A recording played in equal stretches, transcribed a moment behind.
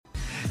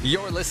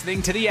You're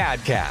listening to the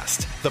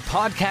AdCast, the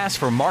podcast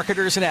for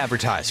marketers and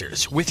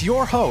advertisers, with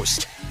your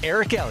host,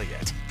 Eric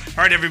Elliott.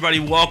 All right, everybody,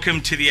 welcome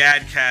to the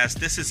AdCast.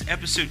 This is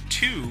episode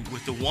 2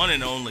 with the one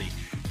and only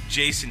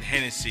Jason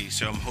Hennessey.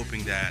 So I'm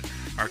hoping that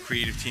our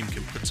creative team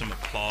can put some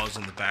applause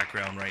in the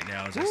background right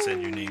now as I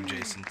said your name,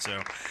 Jason.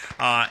 So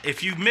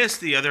if you missed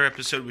the other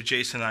episode with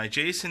Jason and I,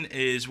 Jason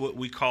is what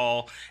we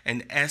call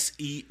an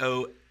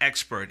SEO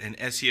expert, and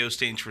SEO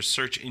stands for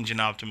search engine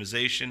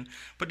optimization.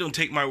 But don't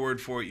take my word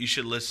for it. You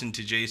should listen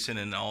to Jason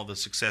and all the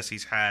success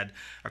he's had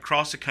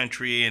across the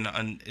country,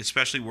 and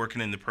especially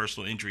working in the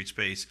personal injury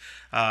space.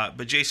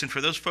 But Jason, for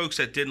those folks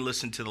that didn't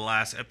listen to the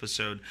last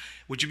episode,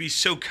 would you be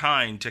so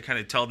kind to kind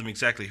of tell them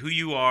exactly who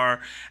you are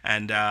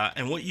and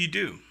what you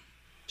do?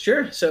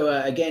 Sure.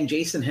 So again,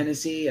 Jason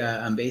Hennessey.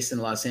 I'm based in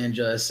Los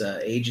Angeles.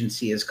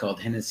 Agency is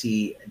called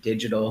Hennessey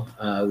Digital.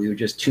 We were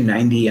just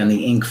 290 on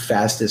the Inc.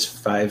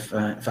 fastest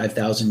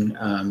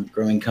 5,000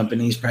 growing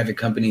companies, private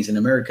companies in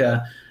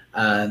America.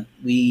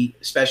 We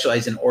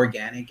specialize in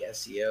organic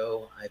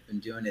SEO. I've been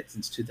doing it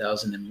since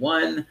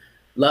 2001.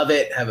 Love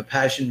it. Have a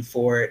passion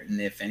for it.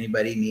 And if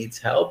anybody needs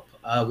help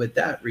with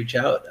that, reach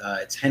out.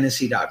 It's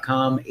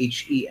Hennessey.com,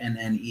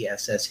 HENNESSEY.com.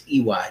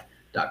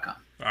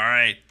 All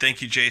right.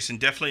 Thank you, Jason.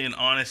 Definitely an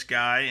honest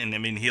guy. And I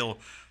mean, he'll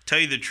tell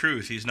you the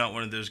truth. He's not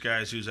one of those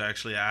guys who's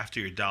actually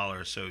after your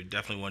dollar. So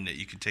definitely one that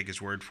you can take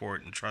his word for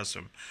it and trust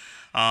him.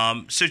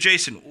 So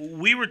Jason,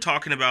 we were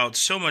talking about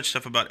so much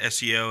stuff about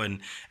SEO, and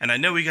I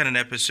know we got an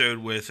episode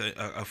with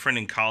a friend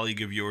and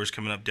colleague of yours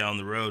coming up down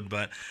the road,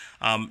 but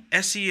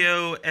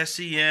SEO,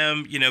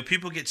 SEM,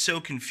 people get so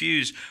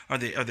confused. Are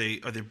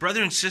they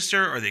brother and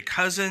sister? Are they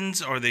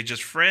cousins? Are they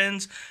just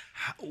friends?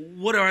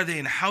 What are they,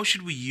 and how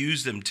should we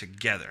use them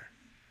together?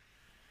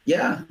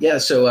 Yeah.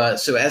 So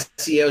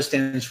SEO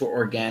stands for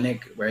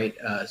organic, right?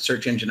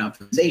 Search engine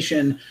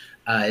optimization.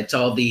 It's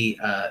all the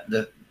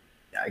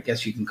I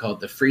guess you can call it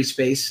the free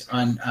space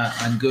on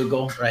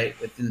Google, right?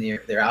 Within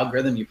their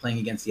algorithm, you're playing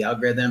against the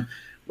algorithm.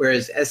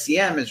 Whereas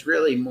SEM is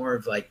really more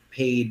of like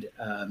paid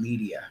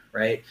media,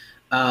 right?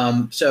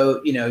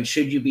 So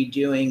should you be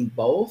doing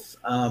both?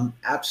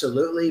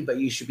 Absolutely, but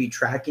you should be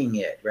tracking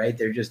it, right?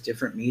 They're just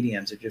different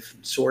mediums, they're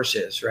different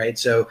sources, right?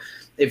 So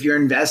if you're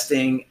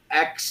investing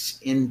X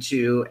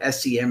into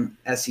SEM,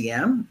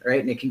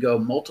 right? And it can go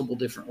multiple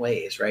different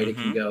ways, right? Mm-hmm.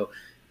 It can go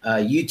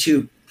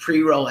YouTube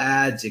pre-roll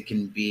ads, it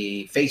can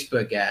be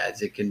Facebook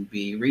ads, it can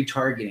be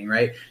retargeting,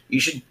 right? You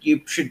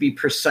should be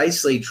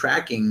precisely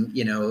tracking,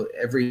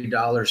 every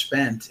dollar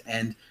spent,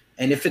 and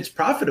if it's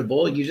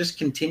profitable, you just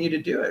continue to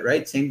do it,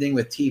 right? Same thing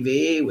with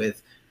TV,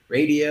 with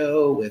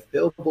radio, with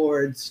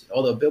billboards,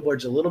 although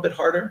billboards are a little bit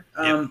harder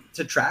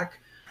to track.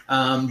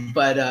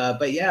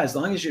 But yeah, as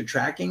long as you're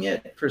tracking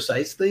it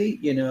precisely,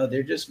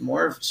 they're just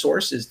more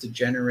sources to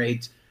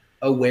generate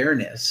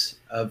awareness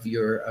of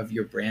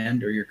your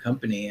brand or your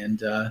company.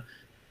 And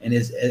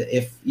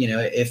if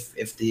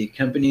the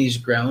company is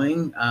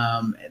growing,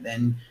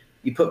 then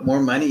you put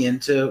more money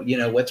into,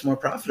 what's more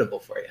profitable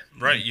for you.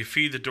 Right. You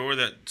feed the door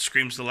that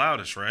screams the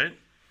loudest, right?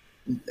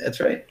 That's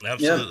right.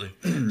 Absolutely.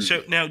 Yeah.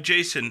 So now,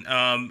 Jason,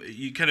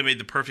 you kind of made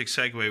the perfect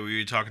segue where you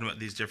were talking about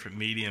these different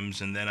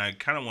mediums, and then I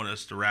kind of want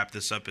us to wrap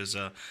this up as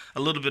a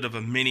little bit of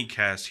a mini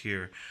cast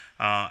here.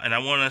 And I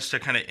want us to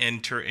kind of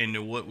enter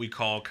into what we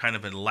call kind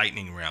of a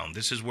lightning round.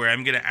 This is where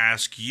I'm going to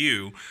ask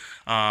you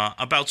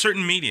about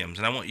certain mediums,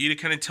 and I want you to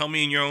kind of tell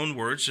me in your own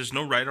words, there's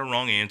no right or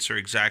wrong answer,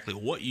 exactly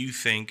what you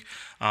think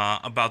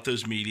about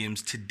those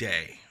mediums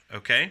today,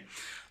 okay?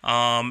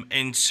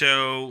 And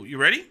so, you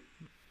ready?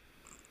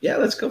 Yeah,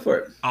 let's go for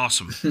it.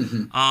 Awesome.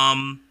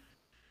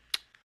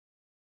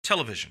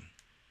 Television.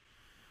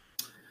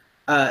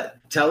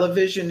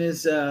 Television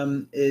is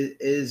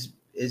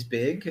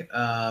big.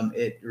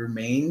 It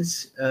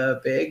remains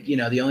big.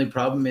 The only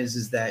problem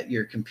is that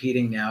you're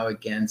competing now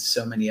against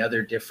so many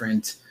other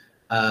different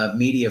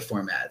media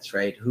formats,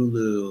 right?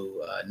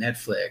 Hulu,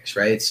 Netflix,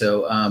 right?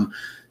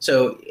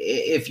 So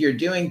if you're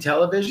doing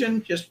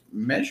television, just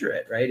measure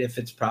it, right? If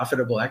it's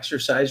profitable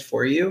exercise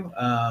for you,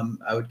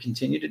 I would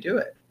continue to do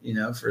it.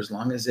 For as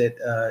long as it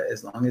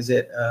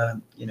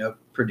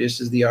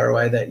produces the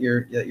ROI that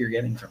you're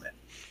getting from it.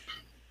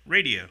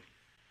 Radio.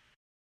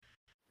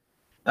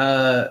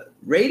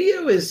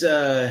 Radio is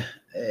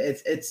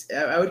it's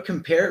I would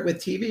compare it with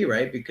TV,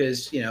 right?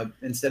 Because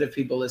instead of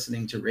people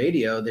listening to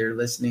radio, they're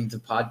listening to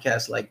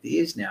podcasts like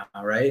these now,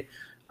 right?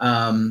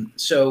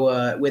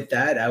 So with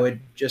that, I would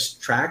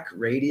just track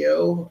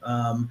radio.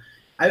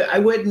 I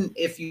wouldn't,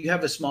 if you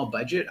have a small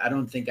budget, I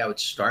don't think I would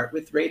start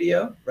with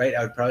radio, right?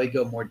 I would probably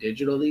go more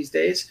digital these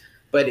days.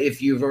 But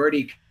if you've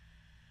already,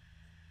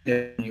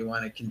 you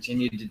want to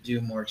continue to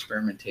do more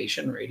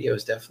experimentation, radio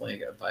is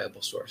definitely a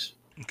viable source.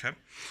 Okay.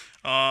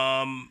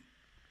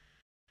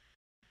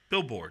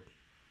 Billboard.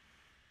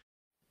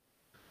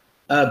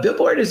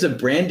 Billboard is a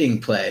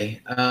branding play,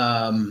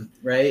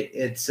 right?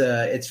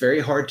 It's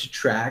very hard to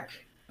track.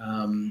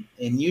 And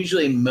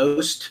usually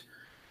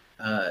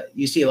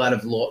you see a lot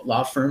of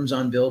law firms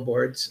on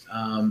billboards.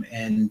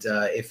 And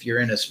if you're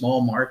in a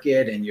small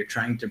market and you're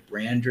trying to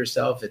brand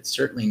yourself, it's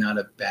certainly not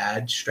a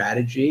bad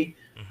strategy.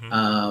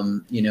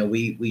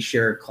 We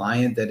share a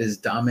client that has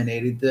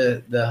dominated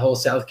the whole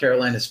South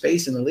Carolina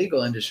space in the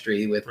legal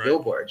industry with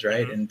billboards,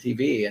 right, and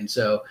TV, and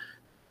so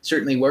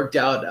certainly worked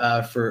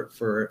out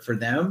for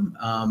them.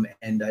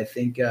 And I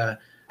think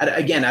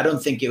again, I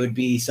don't think it would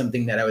be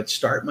something that I would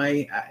start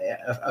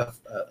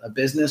a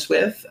business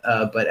with,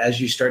 but as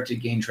you start to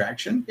gain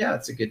traction,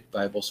 it's a good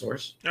viable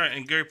source. All right,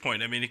 and great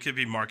point. I mean, it could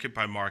be market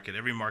by market.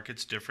 Every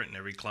market's different and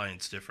every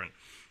client's different.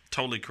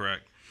 Totally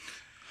correct.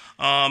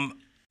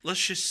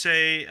 Let's just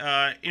say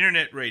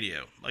internet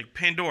radio, like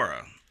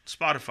Pandora,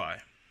 Spotify.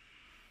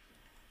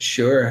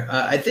 Sure.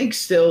 I think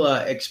still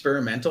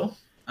experimental.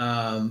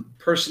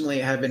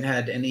 Personally, I haven't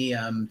had any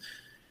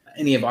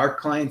of our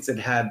clients that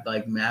had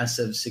like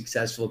massive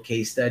successful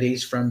case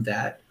studies from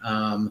that.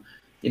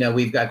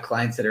 We've got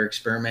clients that are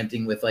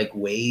experimenting with like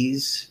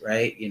Waze,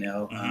 right?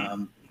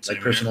 Like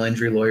personal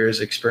injury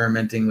lawyers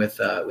experimenting with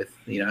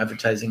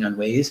advertising on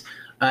Waze.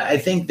 I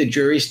think the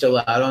jury's still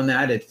out on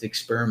that. It's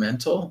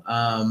experimental.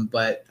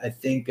 But I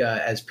think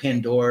as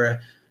Pandora,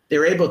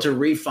 they're able to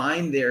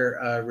refine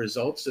their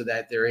results so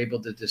that they're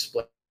able to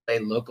display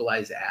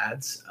localized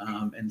ads.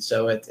 And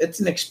so it's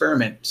an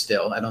experiment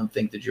still. I don't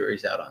think the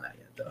jury's out on that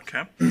yet, though.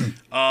 Okay.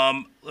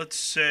 Let's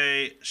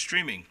say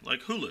streaming,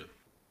 like Hulu.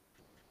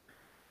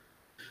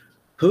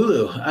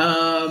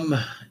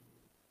 Hulu.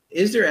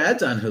 Is there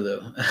ads on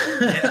Hulu?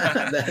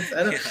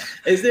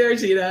 Is there?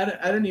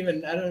 I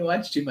don't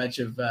watch too much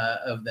of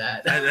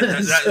that.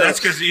 That's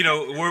because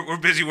we're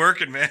busy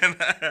working, man.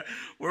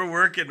 We're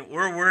working. We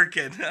are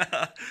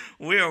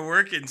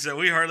working, so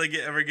we hardly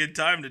ever get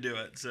time to do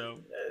it. So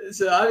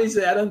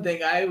obviously, I don't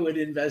think I would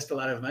invest a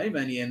lot of my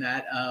money in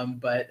that.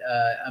 But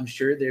I'm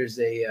sure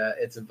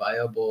it's a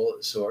viable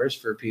source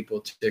for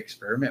people to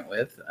experiment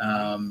with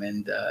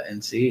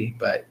and see.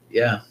 But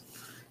yeah.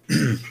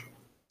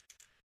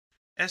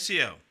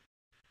 SEO.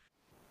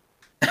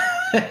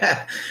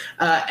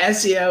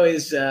 SEO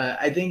is,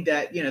 I think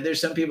that, there's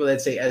some people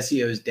that say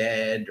SEO is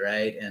dead,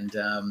 right? And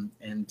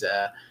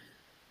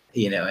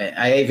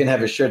I even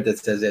have a shirt that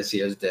says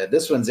SEO is dead.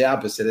 This one's the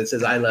opposite. It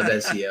says I love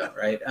SEO,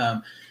 right?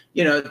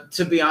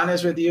 To be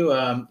honest with you,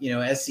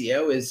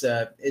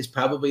 SEO is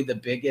probably the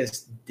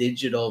biggest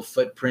digital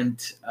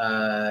footprint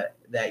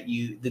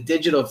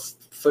digital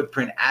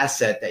footprint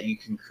asset that you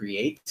can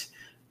create.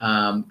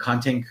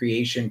 Content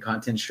creation,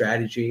 content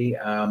strategy.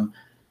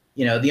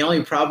 The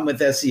only problem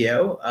with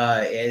SEO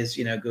is,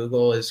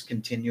 Google is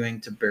continuing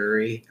to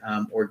bury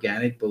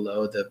organic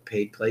below the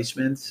paid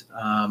placements.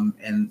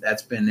 And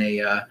that's been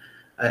a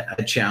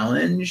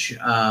challenge.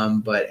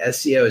 But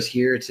SEO is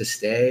here to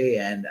stay.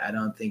 And I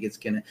don't think it's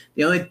going to,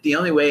 the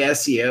only way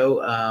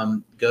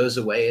SEO goes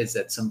away is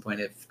at some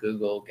point if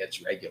Google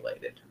gets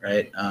regulated,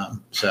 right?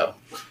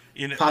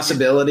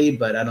 Possibility,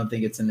 but I don't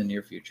think it's in the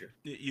near future.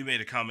 You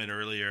made a comment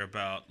earlier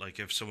about like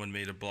if someone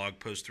made a blog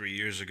post 3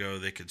 years ago,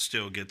 they could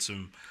still get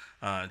some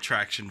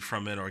traction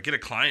from it or get a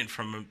client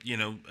from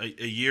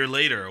a year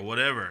later or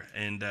whatever.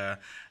 And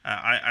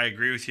I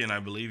agree with you, and I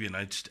believe you. And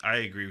I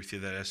agree with you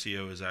that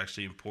SEO is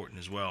actually important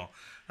as well.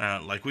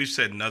 Like we've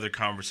said in other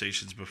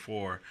conversations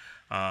before,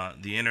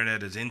 the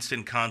internet is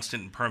instant,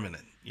 constant, and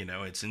permanent.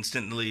 It's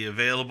instantly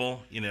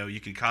available. You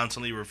can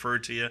constantly refer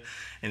to you,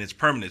 and it's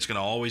permanent. It's going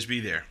to always be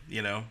there.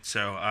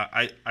 So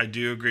I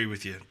do agree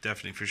with you,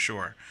 definitely for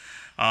sure.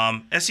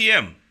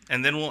 SEM,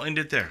 and then we'll end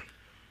it there.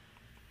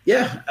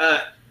 Yeah,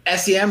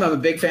 SEM. I'm a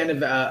big fan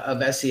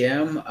of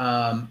SEM.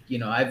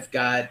 I've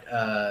got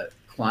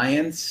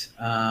clients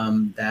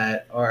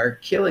that are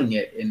killing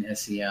it in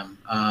SEM.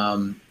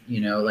 As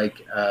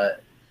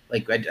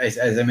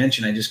I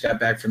mentioned, I just got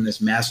back from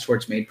this Mass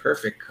Torts Made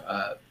Perfect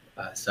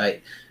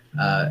site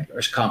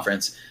or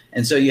conference.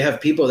 And so you have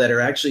people that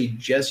are actually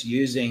just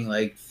using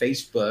like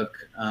Facebook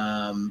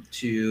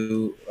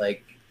to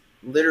like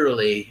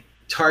literally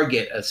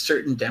target a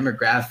certain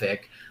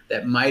demographic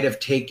that might have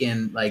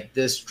taken like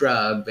this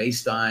drug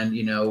based on,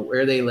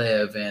 where they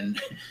live and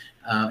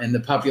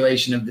the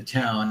population of the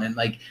town. And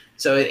like,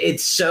 so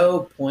it's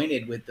so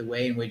pointed with the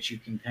way in which you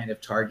can kind of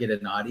target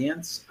an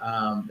audience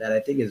that I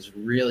think is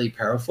really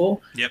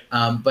powerful. Yep.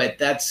 But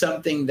that's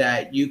something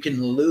that you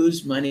can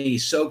lose money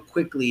so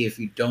quickly if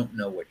you don't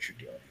know what you're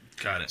doing.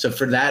 Got it. So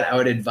for that, I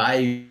would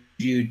advise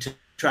you to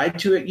try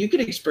to it. You can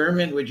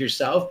experiment with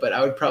yourself, but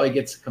I would probably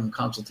get some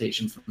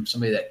consultation from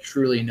somebody that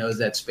truly knows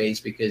that space,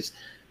 because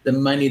the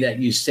money that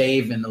you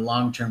save in the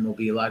long term will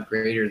be a lot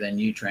greater than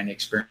you trying to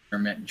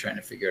experiment and trying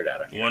to figure it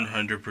out on your own.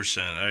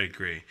 100%. I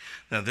agree.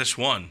 Now, this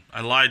one,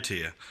 I lied to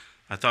you.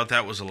 I thought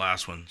that was the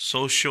last one.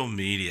 Social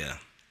media.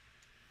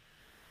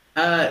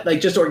 Like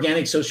just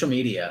organic social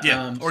media.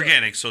 Yeah,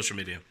 organic social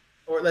media.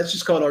 Or let's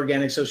just call it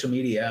organic social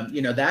media.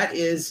 That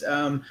is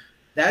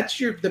that's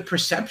the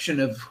perception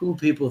of who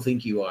people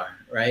think you are,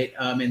 right?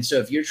 And so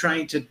if you're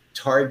trying to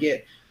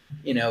target,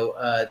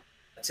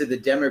 to the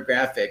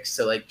demographics,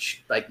 so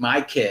like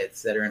my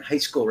kids that are in high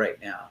school right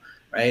now,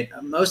 right?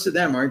 Most of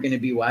them aren't going to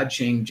be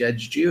watching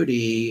Judge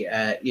Judy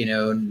at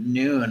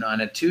noon on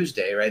a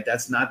Tuesday, right?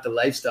 That's not the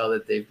lifestyle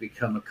that they've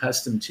become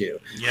accustomed to.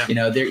 Yeah.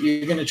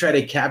 You're going to try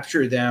to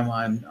capture them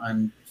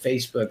on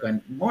Facebook,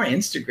 on more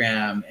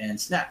Instagram and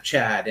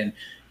Snapchat, and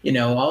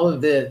all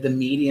of the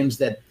mediums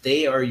that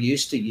they are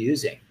used to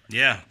using.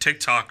 Yeah,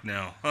 TikTok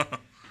now.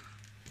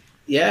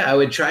 Yeah, I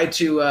would try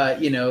to,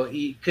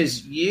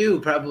 because you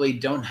probably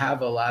don't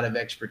have a lot of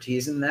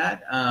expertise in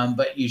that,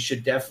 but you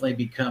should definitely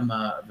become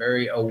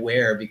very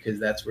aware, because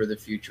that's where the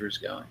future is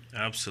going.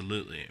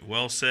 Absolutely.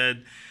 Well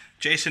said.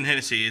 Jason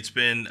Hennessey, it's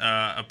been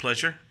a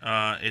pleasure.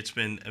 It's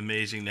been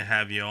amazing to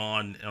have you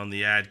on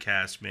the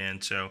AdCast,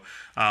 man. So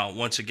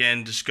once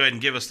again, just go ahead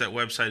and give us that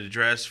website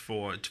address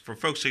for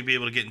folks to be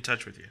able to get in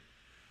touch with you.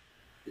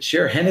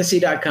 Sure.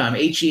 Hennessey.com,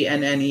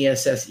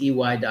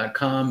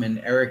 HENNESSEY.com.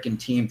 And Eric and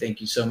team,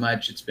 thank you so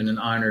much. It's been an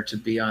honor to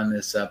be on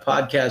this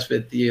podcast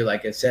with you.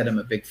 Like I said, I'm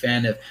a big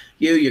fan of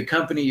you, your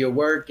company, your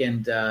work,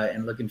 and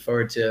looking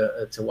forward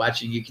to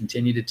watching you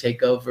continue to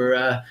take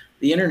over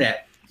the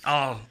internet.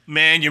 Oh,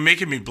 man, you're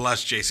making me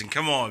blush, Jason.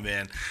 Come on,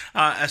 man.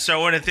 So I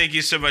want to thank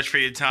you so much for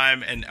your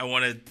time, and I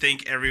want to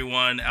thank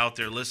everyone out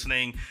there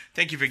listening.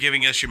 Thank you for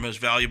giving us your most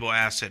valuable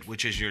asset,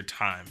 which is your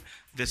time.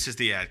 This is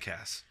the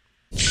AdCast.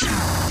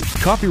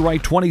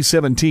 Copyright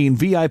 2017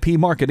 VIP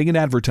Marketing and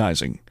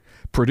Advertising.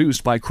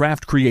 Produced by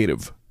Craft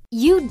Creative.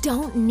 You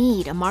don't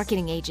need a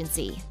marketing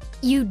agency.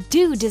 You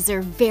do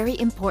deserve very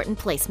important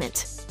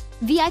placement.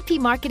 VIP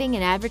Marketing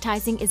and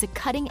Advertising is a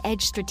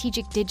cutting-edge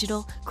strategic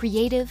digital,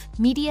 creative,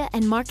 media,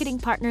 and marketing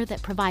partner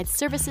that provides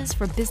services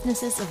for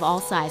businesses of all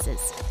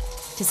sizes.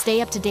 To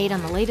stay up to date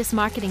on the latest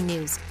marketing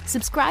news,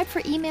 subscribe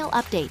for email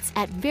updates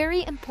at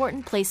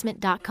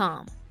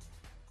veryimportantplacement.com.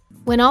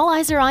 When all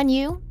eyes are on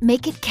you,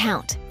 make it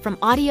count. From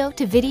audio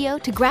to video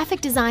to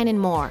graphic design and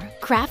more,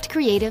 Craft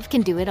Creative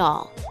can do it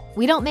all.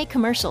 We don't make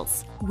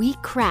commercials, we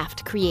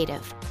craft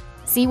creative.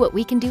 See what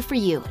we can do for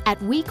you at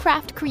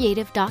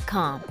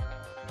wecraftcreative.com.